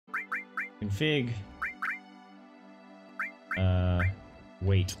Config.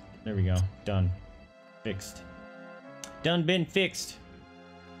 Wait. There we go. Done. Fixed. Done been fixed.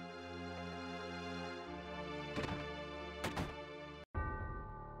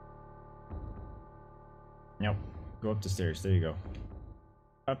 Nope. Go up the stairs. There you go.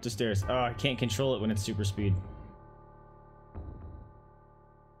 Up the stairs. Oh, I can't control it when it's super speed.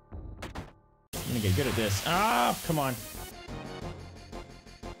 I'm gonna get good at this. Ah, come on.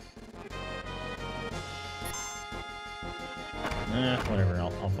 Whatever.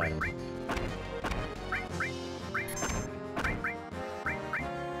 I'll fight him.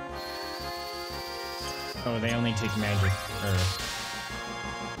 Oh, they only take magic.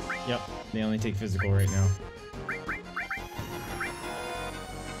 Yep, they only take physical right now.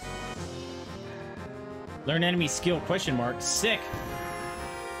 Learn enemy skill, question mark. Sick!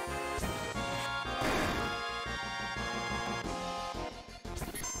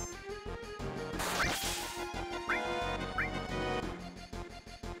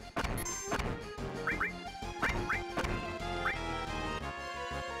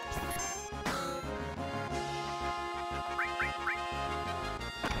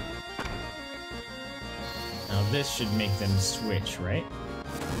 Now this should make them switch, right?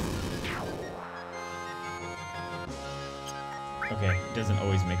 Okay, it doesn't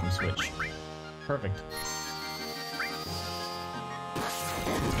always make them switch. Perfect.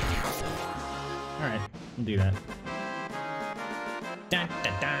 Alright, we'll do that. Da,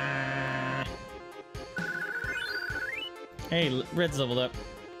 da, da. Hey, Red's leveled up.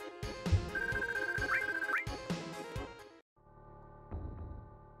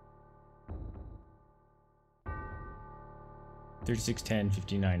 $36, $10,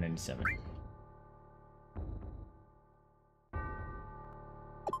 $59, $97.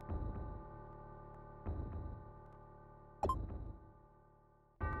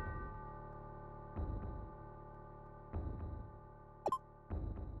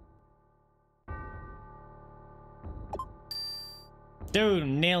 Dude,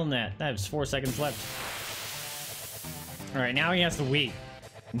 I'm nailing that. That was 4 seconds left. Alright, now he has to wait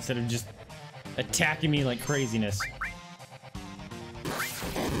instead of just attacking me like craziness.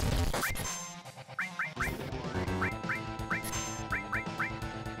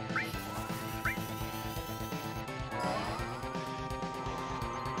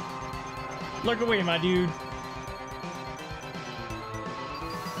 Look away, my dude.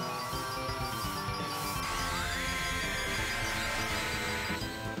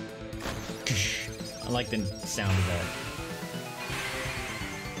 I like the sound of that.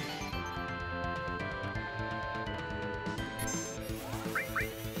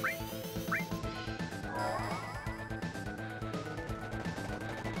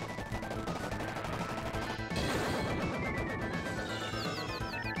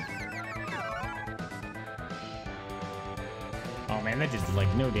 Oh man, that just did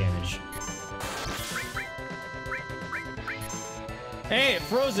like no damage. Hey, it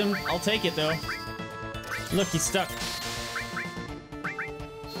froze him. I'll take it though. Look, he's stuck.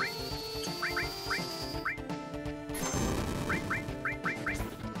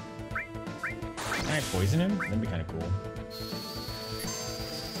 Can I poison him? That'd be kind of cool.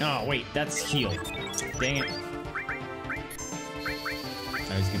 Oh, wait, that's heal. Dang it.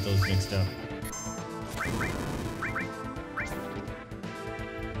 I always get those mixed up.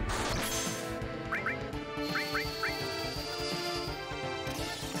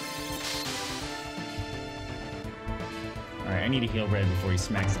 Alright, I need to heal Red before he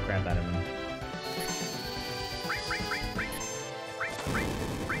smacks the crap out of him.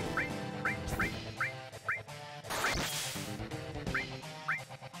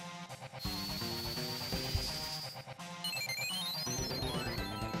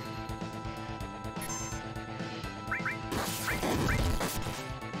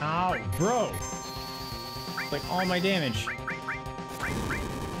 Ow, bro! Like all my damage.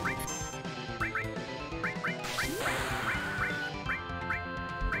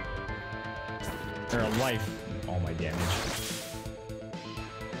 Or a life. All my damage.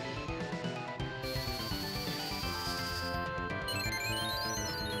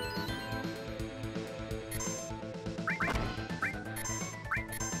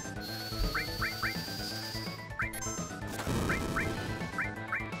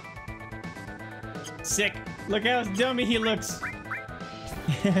 Sick. Look how dummy he looks.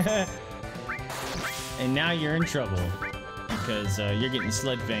 And now you're in trouble. Because you're getting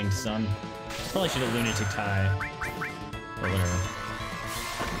sled fanged, son. Probably should have lunatic tie. Or whatever.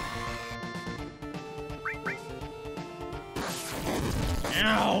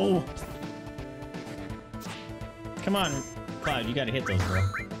 Ow! Come on, Cloud, you gotta hit those, bro.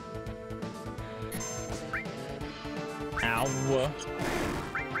 Ow.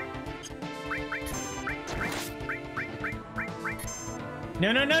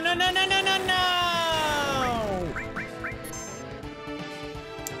 No, no, no, no, no, no, no, no, no!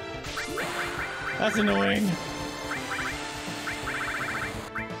 That's annoying.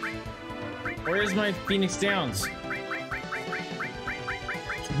 Where's my Phoenix Downs?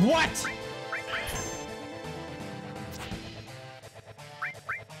 What?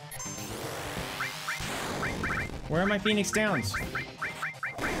 Where are my Phoenix Downs?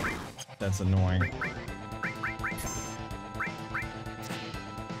 That's annoying.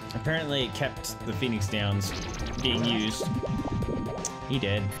 Apparently it kept the Phoenix Downs being used. He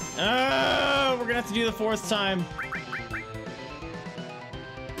did. Oh, we're gonna have to do the 4th time.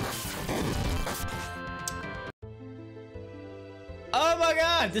 Oh my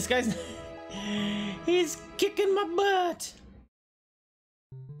god, this guy's... He's kicking my butt.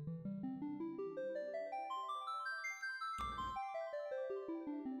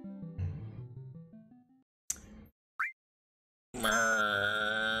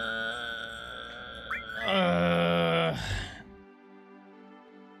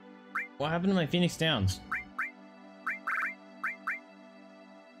 What happened to my Phoenix Downs?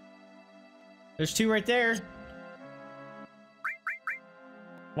 There's 2 right there.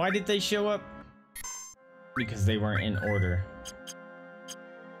 Why did they show up? Because they weren't in order.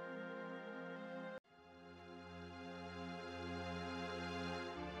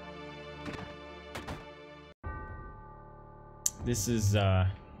 This is, how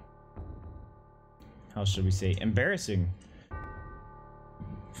should we say, embarrassing.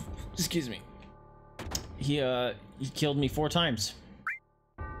 Excuse me. He killed me 4 times.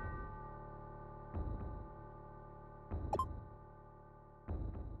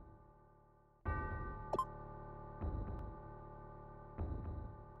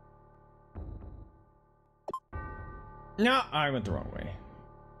 No, I went the wrong way.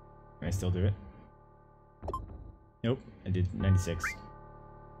 Can I still do it? Nope, I did 96.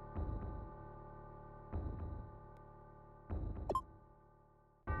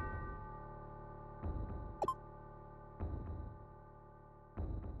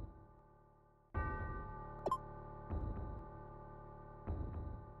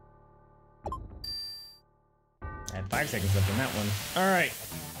 I had 5 seconds left on that one. Alright.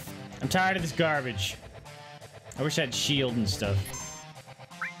 I'm tired of this garbage. I wish I had shield and stuff.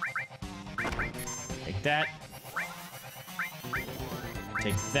 Take that.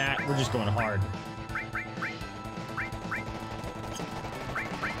 Take that. We're just going hard.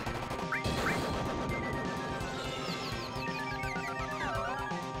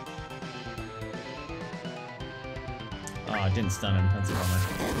 Oh, it didn't stun him. That's a bummer.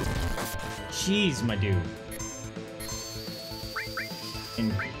 Jeez, my dude.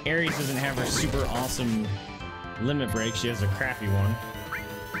 And Ares doesn't have her super awesome limit break. She has a crappy one.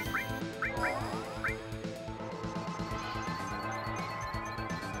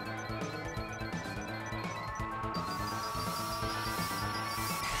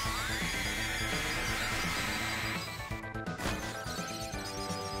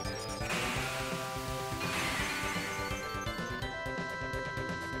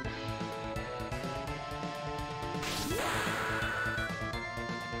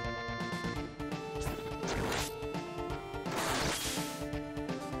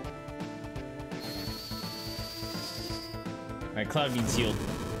 Alright, Cloud needs healed.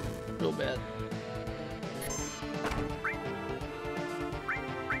 Real bad.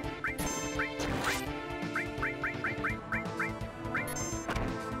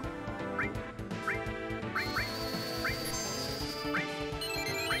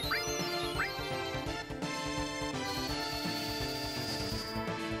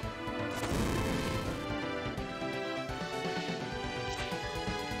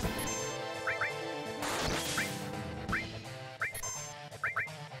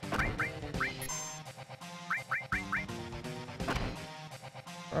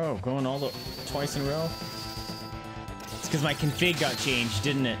 Oh, going all the twice in a row? It's because my config got changed,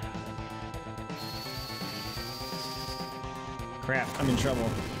 didn't it? Crap, I'm in trouble.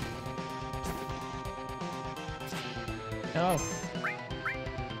 Oh.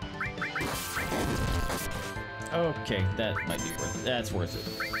 Okay, that might be worth it. That's worth it.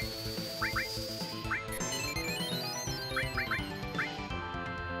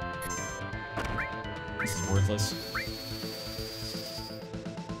 This is worthless.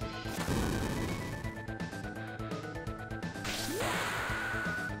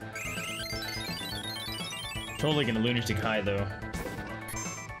 Totally gonna lunatic high though.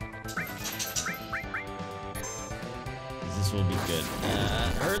 This will be good.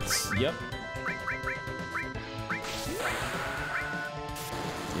 Hurts. Yep.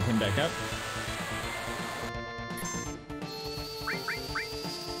 him back up.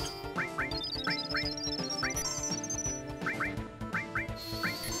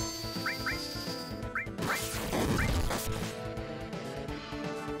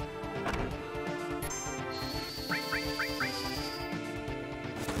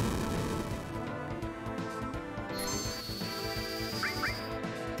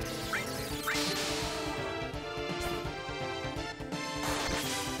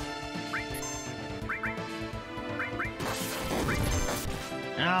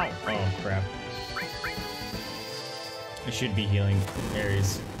 Ow! Oh, crap. I should be healing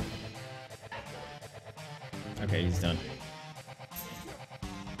Ares. Okay, he's done.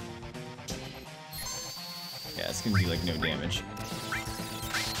 Yeah, it's gonna do like no damage.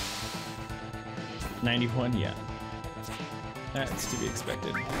 91, yeah. That's to be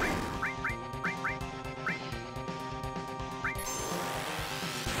expected.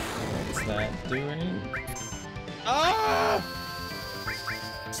 What's that doing? Ah!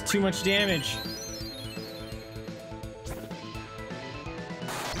 It's too much damage.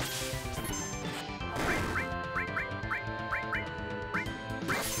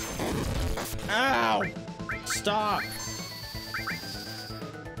 Ow! Stop!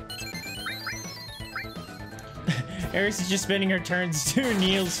 Ares is just spending her turns doing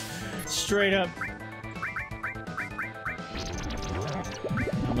kneels straight up.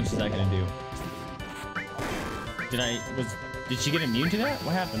 How much is that gonna do? Did she get immune to that?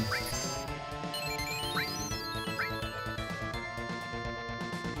 What happened?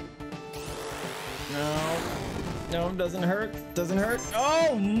 No, it doesn't hurt. Doesn't hurt.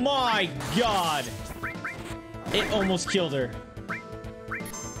 Oh my god! It almost killed her.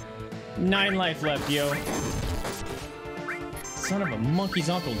 9 life left, yo. Son of a monkey's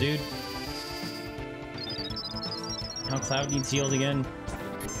uncle, dude. Now Cloud needs healed again.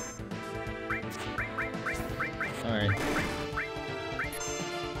 Alright.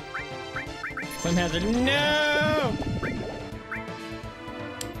 Flame Hazard. No!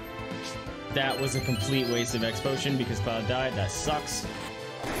 That was a complete waste of X Potion because Cloud died. That sucks.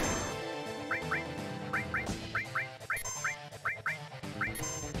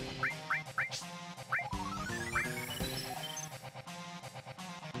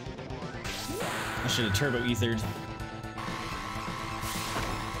 I should have turbo ethered.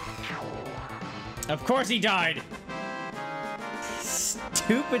 Of course he died!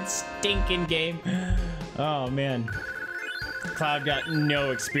 Stupid stinking game. Oh man. Cloud got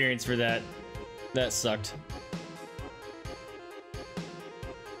no experience for that. That sucked.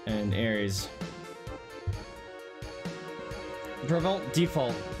 And Ares. Prevent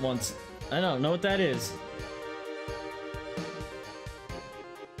default once. I don't know what that is.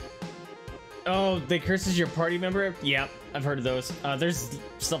 Oh, they curses your party member? Yeah, I've heard of those. There's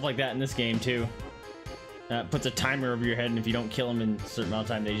stuff like that in this game too. Puts a timer over your head, and if you don't kill them in a certain amount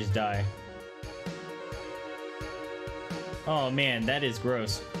of time, they just die. Oh man, that is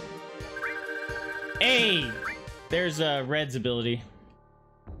gross. Hey! There's Red's ability.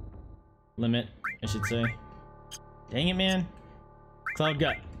 Limit, I should say. Dang it, man. Cloud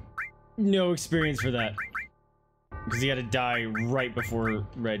got no experience for that. Because he had to die right before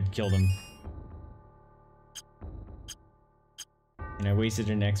Red killed him. And I wasted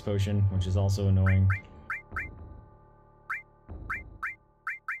an X potion, which is also annoying.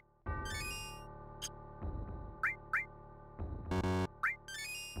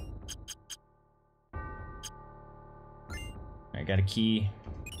 I got a key.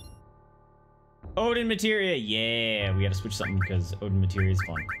 Odin materia, yeah! We gotta switch something because Odin materia is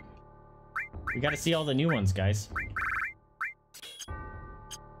fun. We gotta see all the new ones, guys.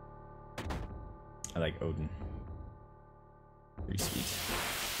 I like Odin. Pretty sweet.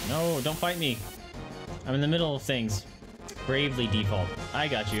 No, don't fight me. I'm in the middle of things. Bravely default. I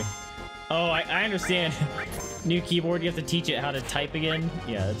got you. Oh, I understand. New keyboard, you have to teach it how to type again.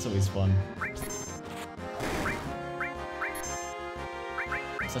 Yeah, that's always fun.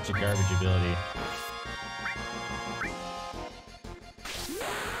 Such a garbage ability.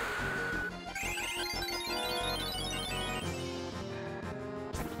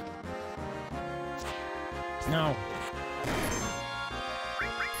 No.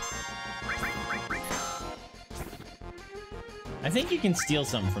 I think you can steal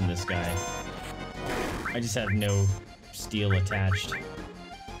something from this guy. I just have no steel attached.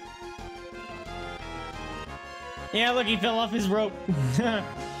 Yeah, look, he fell off his rope. It's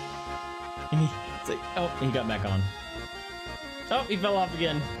like, oh, he got back on. Oh, he fell off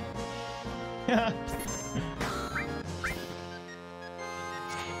again.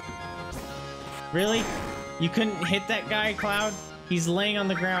 Really? You couldn't hit that guy, Cloud? He's laying on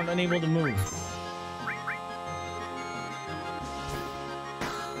the ground, unable to move.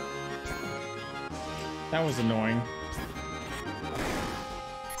 That was annoying.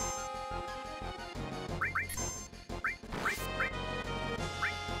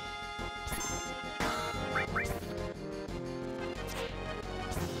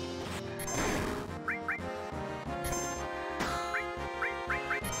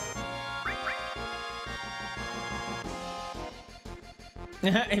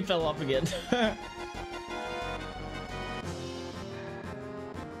 It fell off again.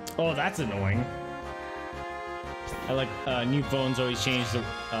 Oh, that's annoying. I like new phones always change the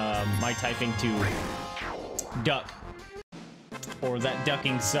my typing to duck, or that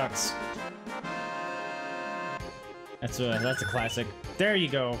ducking sucks. That's a classic. There you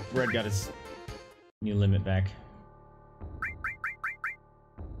go. Red got his new limit back.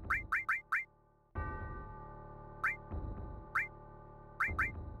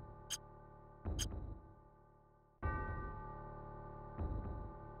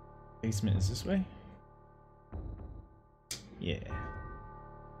 Basement is this way? Yeah.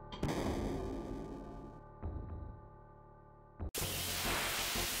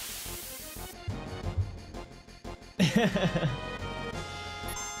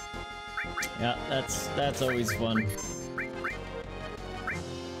 Yeah, that's always fun.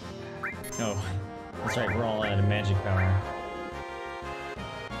 Oh, that's right, we're all out of magic power.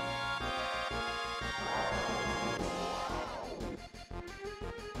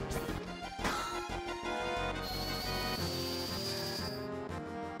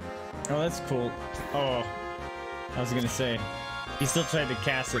 Oh, that's cool. Oh, I was gonna say, he still tried to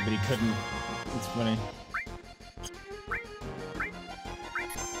cast it, but he couldn't. It's funny.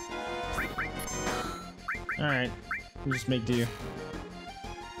 Alright, we'll just make do.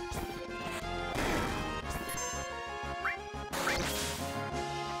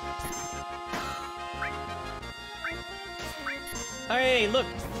 Hey, look!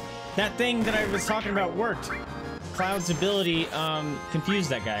 That thing that I was talking about worked! Cloud's ability, confused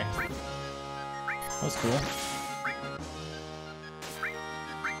that guy. That was cool.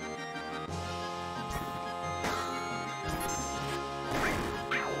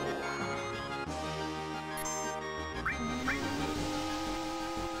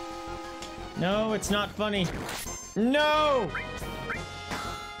 No, it's not funny. No!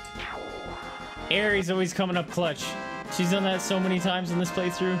 Aries always coming up clutch. She's done that so many times in this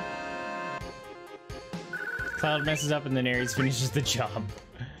playthrough. Cloud messes up and then Aries finishes the job.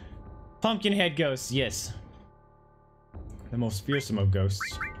 Pumpkinhead ghosts, yes. The most fearsome of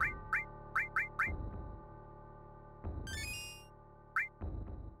ghosts.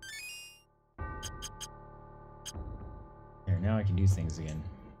 There, now I can do things again.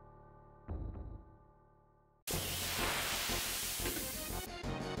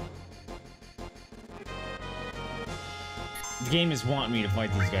 The game is wanting me to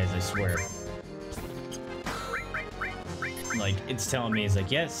fight these guys, I swear. Like, it's telling me, it's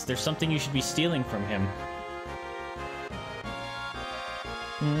like, yes, there's something you should be stealing from him.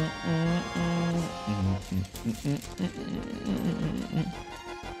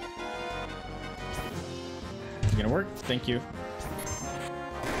 It's gonna work? Thank you.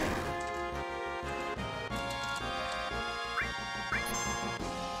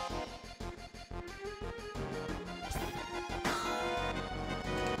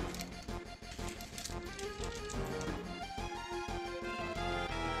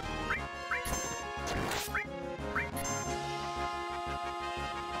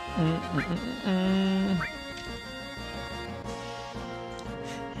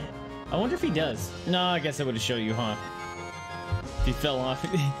 I wonder if he does. No, I guess I would have showed you, huh? If he fell off.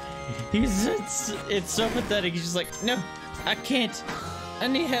 It's so pathetic. He's just like, no, I can't. I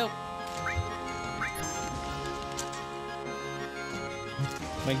need help.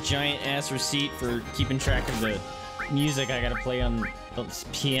 My giant ass receipt for keeping track of the music I gotta play on the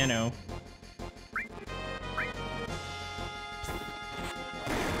piano.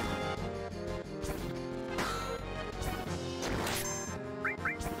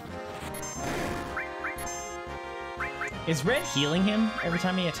 Is red healing him every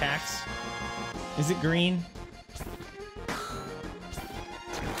time he attacks? Is it green?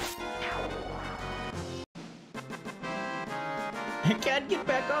 I can't get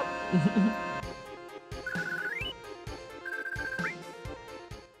back up!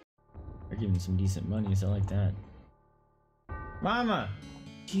 They're giving some decent money, so I like that. Mama!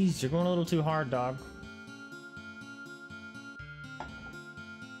 Jeez, you're going a little too hard, dog.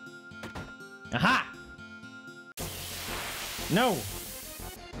 Aha! No!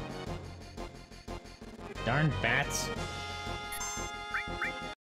 Darn bats.